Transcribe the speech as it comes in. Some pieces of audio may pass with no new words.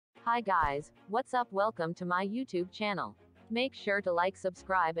Hi guys, what's up? Welcome to my YouTube channel. Make sure to like,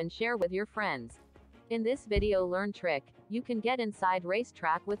 subscribe and share with your friends. In this video learn trick, you can get inside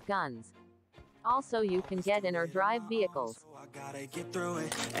racetrack with guns. Also you can get in or drive vehicles. I gotta get through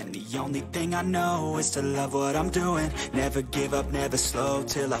it, and the only thing I know is to love what I'm doing. Never give up, never slow,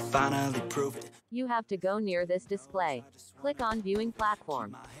 till I finally prove it. You have to go near this display. Click on viewing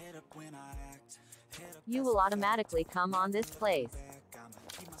platform. You will automatically come on this place.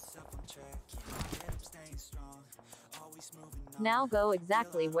 Now go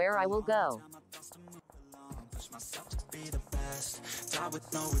exactly where I will go. Die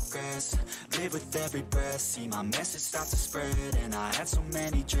with no regrets, live with every breath. See my message start to spread, and I had so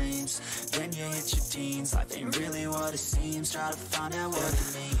many dreams. Then you hit your teens, life ain't really what it seems. Try to find out what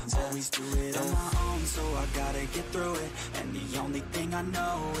it means. Always do it on my own, so I gotta get through it. And the only thing I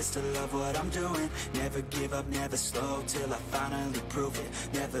know is to love what I'm doing. Never give up, never slow, till I finally prove it.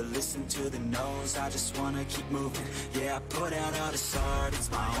 Never listen to the no's, I just wanna keep moving. Yeah, I put out all this art, it's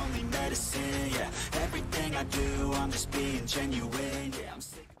my only medicine. Yeah, everything I do, I'm just being genuine. Yeah, I'm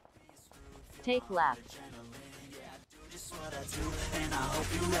sick of being screwed. Take left. Yeah, I do just what I do, and I hope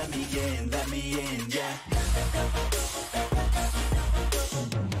you let me in, yeah.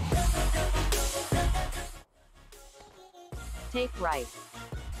 Take right.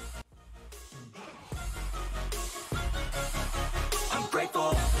 I'm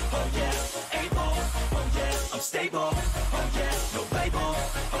grateful, oh yeah, able, oh yeah, I'm stable, oh yeah, no label,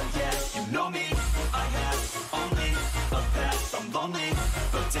 oh yeah, you know me, I have only a path, I'm lonely,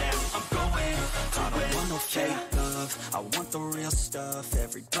 but damn, I'm going to win. I don't want no fake love, I want the real stuff.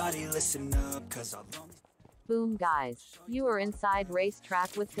 Everybody listen up, cause I'll only Boom guys, you are inside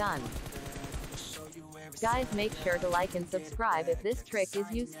racetrack with guns. Guys, make sure to like and subscribe if this trick is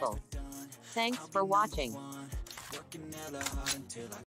useful. Thanks for watching. working hella hard until I